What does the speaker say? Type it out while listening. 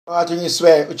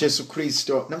Athunyiswe uJesu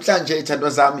Kristo. Namhlanje ithandwa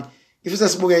zami, ifisa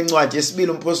sibuke incwadi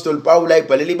yesibili umpostoli Pawulu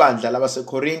ayibhalela ibandla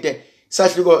labaseKorinte,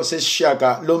 isahluko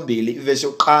sesishiyaka lombili, ivesi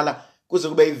yokuqala kuze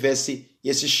kube ivesi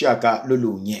yesishiyaka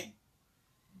lolunye.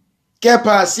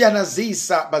 Kepha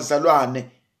siyanazisa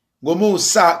bazalwane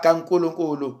ngomusa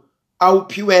kaNkulunkulu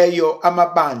awuphiweyo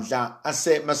amabandla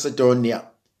aseMacedonia,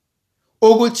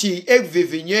 ukuthi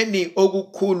ekuvivinyeni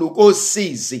okukhulu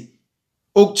kosizi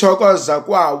ukuthokoza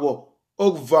kwawo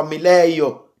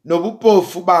okuvamileyo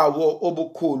nobupofu bawo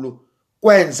obukhulu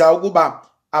kwenza ukuba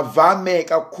avame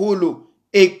kakhulu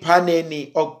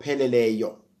ekuphaneni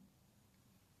okupheleleyo.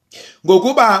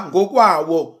 Ngokuba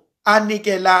ngokwawo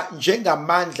anikela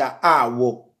njengamandla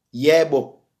awo,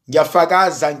 yebo,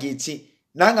 ngiyafakaza ngithi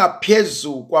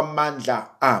nangaphezu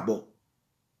kwamandla abo.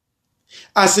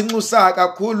 Asinxusa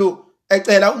kakhulu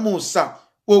ecela umusa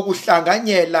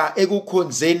wokuhlanganyela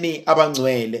ekukhonzeni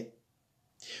abangcwele.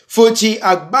 Futhi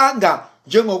akubanga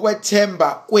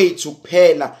njengokwethemba kwethu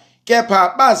kuphela,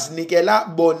 kepha bazinikela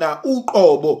bona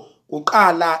uqobo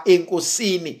kuqala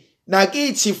enkosini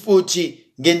nakithi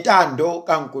futhi ngentando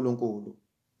kaNkulunkulu.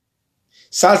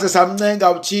 Saze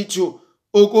samncenga uThithu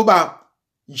ukuba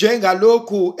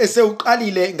njengalokhu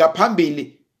esewuqalile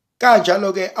ngaphambili,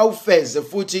 kanjalo ke awufeze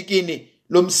futhi kini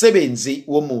lo msebenzi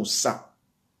womusa.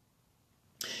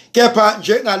 Kepha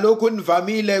njengalokhu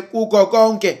nivamile kukho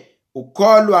konke,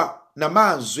 ukukholwa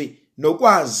namazwi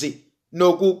nokwazi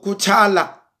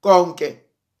nokukhuthala konke,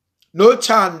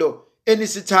 nothando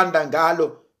enisithanda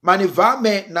ngalo,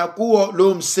 manivame nakuwo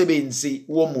lo msebenzi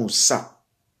womusa.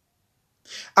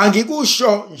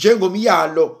 Angikusho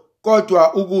njengomyalo,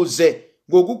 kodwa ukuze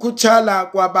ngokukhuthala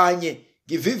kwabanye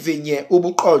ngivivinye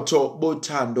ubuqotho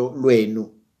bothando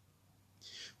lwenu.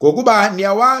 Ngokuba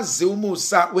niyawazi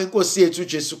umusa weNkosi yethu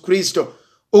Jesu Kristo,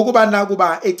 ukuba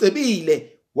nakuba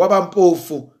ecebile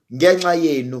wabampofu ngenxa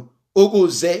yenu,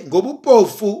 ukuze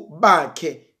ngobupofu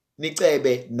bakhe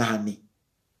nicebe nani.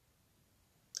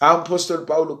 Apostle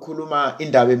Paul ukhuluma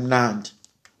indaba emnandi.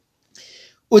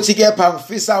 Uthi kepha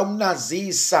ngifisa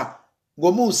umnazisa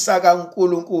ngomusa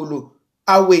kaNkulunkulu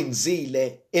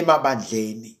awenzile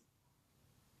emabandleni.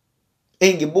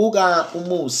 Engibuka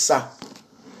umusa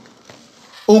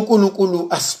uNkulunkulu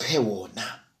asiphe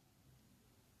wona,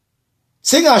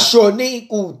 singashoni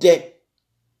kude,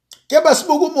 kepha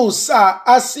sibuka umusa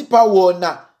asipha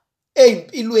wona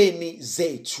empilweni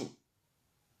zethu.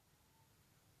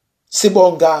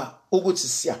 Sibonga ukuthi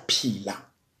siyaphila,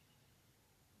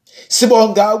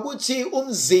 sibonga ukuthi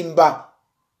umzimba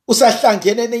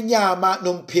usahlangene nenyama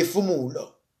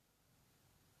nomphefumulo,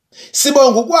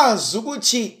 sibonga ukwazi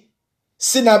ukuthi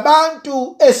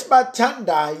sinabantu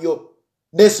esibathandayo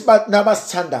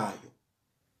nabasithandayo,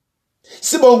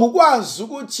 sibonga ukwazi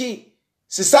ukuthi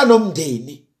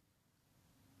sisanomndeni,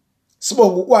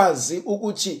 sibonga ukwazi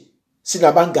ukuthi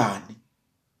sinabangani.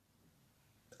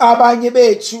 Abanye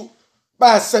bethu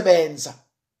bayasebenza,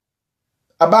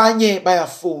 abanye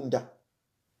bayafunda.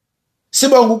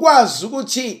 Sibonga ukwazi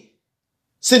ukuthi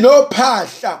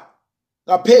sinophahla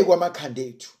ngaphezu kwamakhanda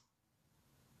ethu.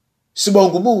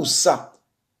 Sibonga umusa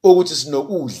ukuthi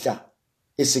sinokudla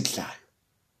esikudlayo.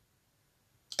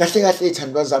 Kahle kahle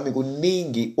ithandwa zami,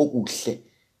 kuningi okuhle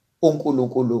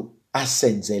uNkulunkulu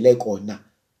asenzele kona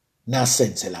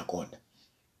nasenzela kona.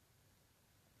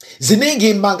 Ziningi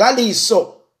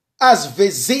imangaliso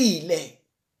azivezile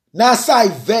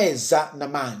nasayiveza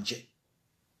namanje.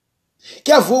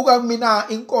 Kuyavuka kumina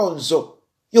inkonzo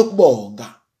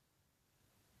yokubonga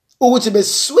ukuthi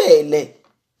beswele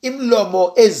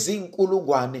imlomo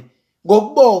ezinkulungwane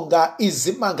ngokubonga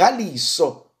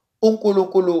izimangaliso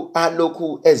uNkulunkulu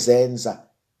alokhu ezenza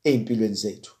empilweni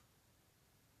zethu.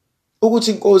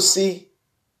 Ukuthi Nkosi,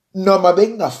 noma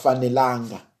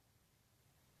bengingafanelanga,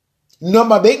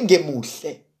 noma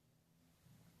bengemuhle,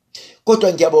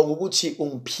 kodwa ngiyabonga ukuthi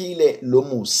ungiphile lo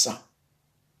musa,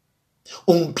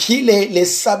 ungiphile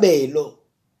lesabelo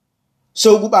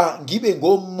sokuba ngibe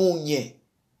ngomunye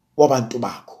wabantu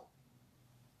bakho.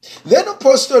 Then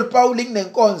uPostoli Paul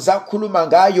inenkonzo akhuluma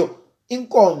ngayo,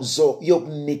 inkonzo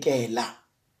yokunikela.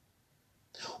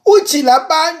 Uthi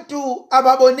labantu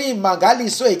ababona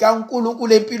imangaliso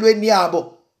ekaNkulunkulu empilweni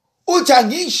yabo, uthi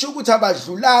angisho ukuthi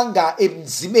abadlulanga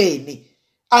emzimeni,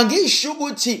 angisho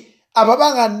ukuthi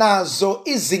ababanganazo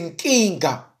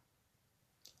izinkinga,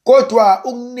 kodwa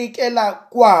ukunikela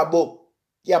kwabo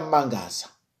yamangaza.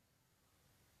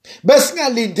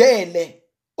 Besingalindele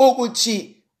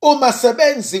ukuthi uma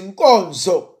sebenza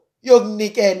inkonzo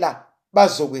yokunikela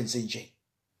bazokwenza nje.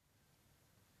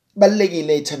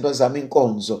 Balekile ithandwa zami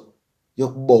inkonzo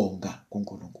yokubonga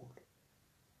kuNkulunkulu.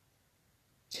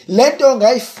 Lento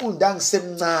ngayifunda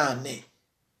ngisemncane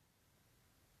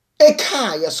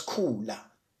Ekhaya sikhula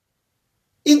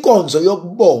inkonzo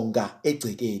yokubonga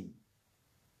egcekeni.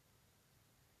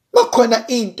 Makhona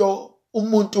into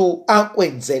umuntu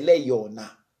akwenzele yona,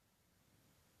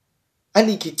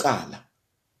 alikho icala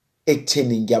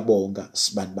ekutheni ngiyabonga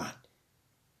sibanibani.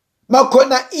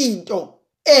 Makhona into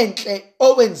enhle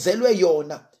owenzelwe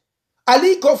yona,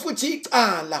 alikho futhi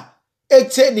icala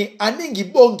ekutheni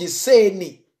aningibongiseni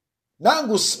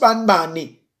nangu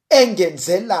sibanibani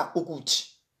engenzela ukuthi.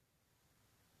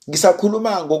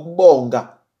 Ngisakhuluma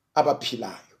ngokubonga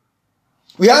abaphilayo.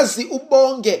 Uyazi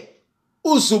ubonge,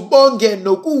 uzubonge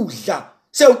nokudla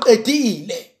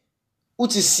sewuqedile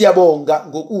uthi siyabonga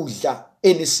ngokudla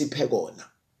enisiphe kona.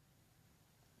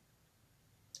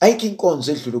 Ayikho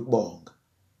inkonzo edlula ukubonga.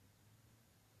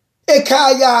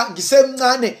 Ekhaya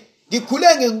ngisemncane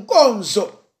ngikhule ngenkonzo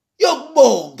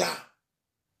yokubonga,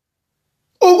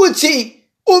 ukuthi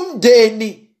umndeni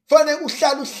fanele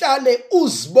uhlale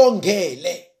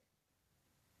uzibongele.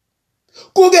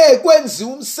 Kuke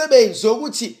kwenziwa umsebenzi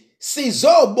ukuthi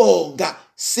sizobonga,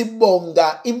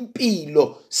 sibonga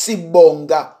impilo,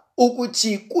 sibonga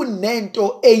ukuthi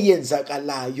kunento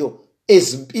eyenzakalayo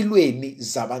ezimpilweni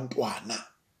zabantwana.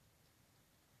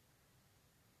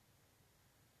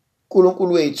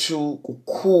 uNkulunkulu wethu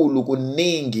kukhulu,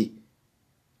 kuningi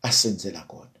asenzela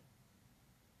kona.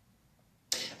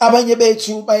 Abanye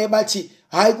bethu baye bathi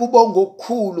hayi kubonga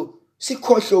okukhulu,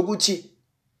 sikhohle ukuthi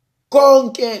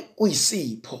konke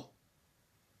kuyisipho.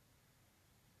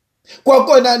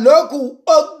 Kwakona lokhu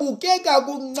okubukeka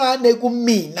kuncane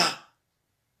kumina,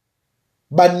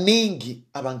 baningi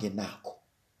abangenakho.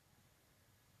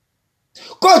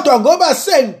 Kodwa ngoba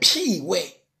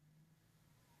sengiphiwe,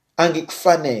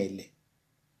 angikufanele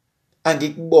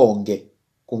angikubonge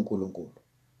kuNkulunkulu.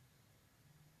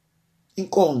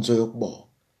 Inkonzo yokubonga.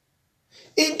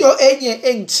 Into enye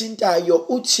engithintayo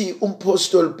uthi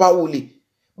umpostoli Pawuli,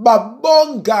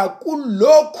 babonga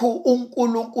kulokhu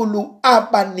uNkulunkulu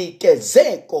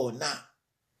abanikeze kona.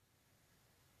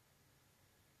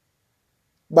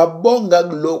 Babonga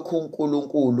kulokhu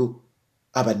uNkulunkulu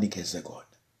abanikeze kona.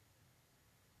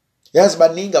 Yazi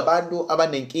baningi abantu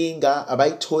abanenkinga,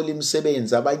 abayitholi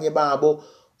imisebenzi, abanye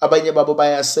babo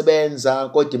bayasebenza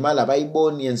kodwa imali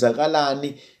abayiboni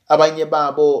yenzakalani, abanye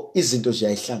babo izinto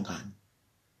ziyayihlangana.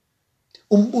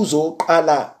 Umbuzo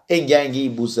wokuqala engiyaye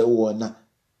ngiyibuze wona,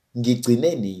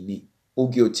 ngigcine nini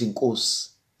ukuyothi Nkosi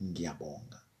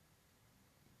ngiyabonga?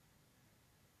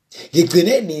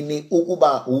 Ngigcine nini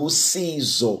ukuba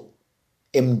usizo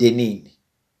emndenini,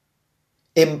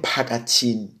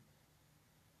 emphakathini,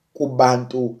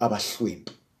 kubantu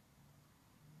abahlwempu?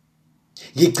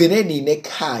 Ngigcine nini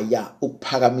ekhaya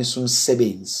ukuphakamisa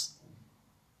umsebenzi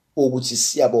ukuthi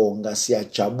siyabonga,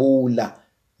 siyajabula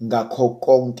ngakho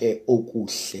konke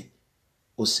okuhle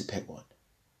osiphe kona?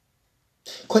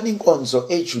 Khona inkonzo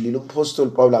ejulile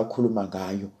umpostoli Paul akhuluma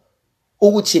ngayo,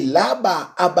 ukuthi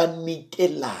laba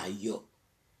abanikelayo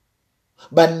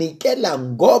banikela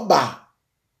ngoba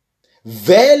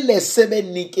vele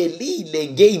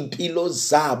sebenikelile ngeimpilo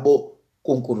zabo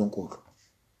kuNkulunkulu.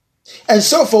 And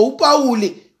so for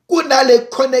uPauli kunale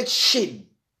connection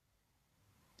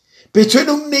between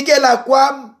ukunikela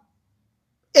kwami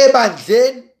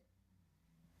ebandleni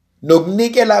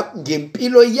nokunikela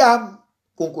ngempilo yami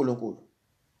kuNkulunkulu.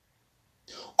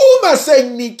 Uma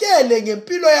senginikele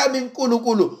ngempilo yami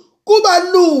kuNkulunkulu, kuba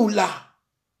lula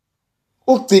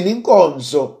ukugcina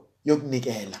inkonzo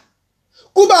yokunikela.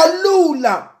 Kuba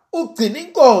lula ukugcina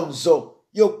inkonzo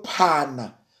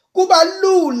yokuphana. Kuba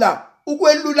lula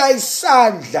ukwelula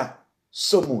isandla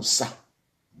somusa.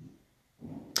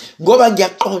 Ngoba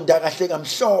ngiyaqonda kahle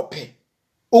kamhlophe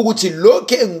ukuthi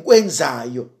lokho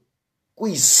engikwenzayo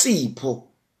kuyisipho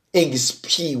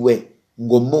engisiphiwe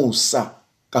ngomusa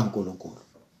kaNkulunkulu.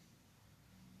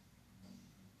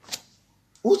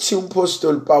 Uthi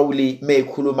umpostoli Pawuli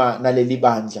mekhuluma naleli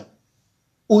bandla,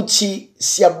 uthi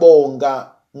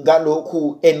siyabonga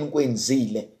ngalokhu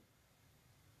enikwenzile,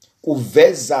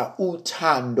 kuveza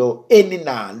uthando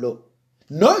eninalo,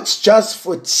 not just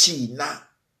for thina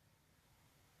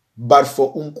but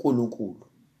for uNkulunkulu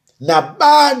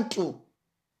nabantu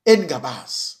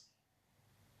engabazi.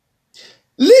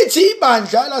 Lithi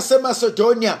ibandla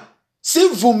laseMacedonia,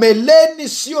 sivumeleni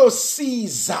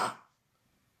siyosiza.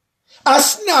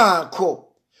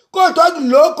 Asinakho, kodwa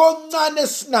kuloko okuncane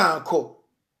sinakho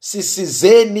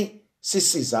sisizeni,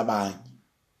 sisiza abanye.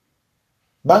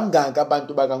 Bangaki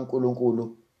abantu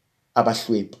bakaNkulunkulu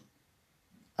abahlwempu,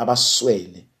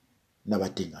 abaswele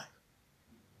nabadingayo?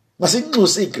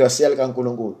 Masinxuse igrace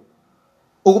likaNkulunkulu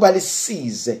ukuba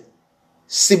lisize,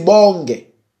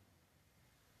 sibonge,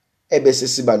 ebese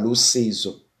siba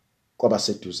lusizo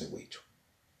kwabaseduze kwethu.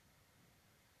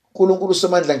 uNkulunkulu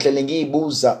uSomandla ngihlele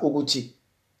ngiyibuza ukuthi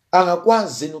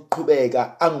angakwazi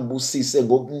ukuqhubeka angibusise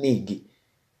ngokuningi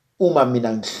uma mina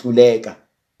ngihluleka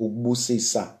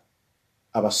ukubusisa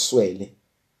abaswele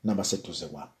nabaseduze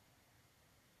kwami.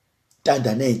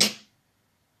 Tandane enhle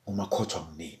umakhothwa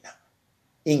kunina,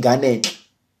 ingane enhle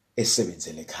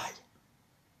esebenzele ekhaya.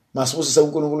 Masibusise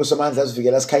uNkulunkulu uSomandla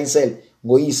asivikele asikhanyisele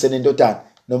ngoyise nendodana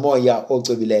nomoya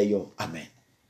ocwebileyo. Amen.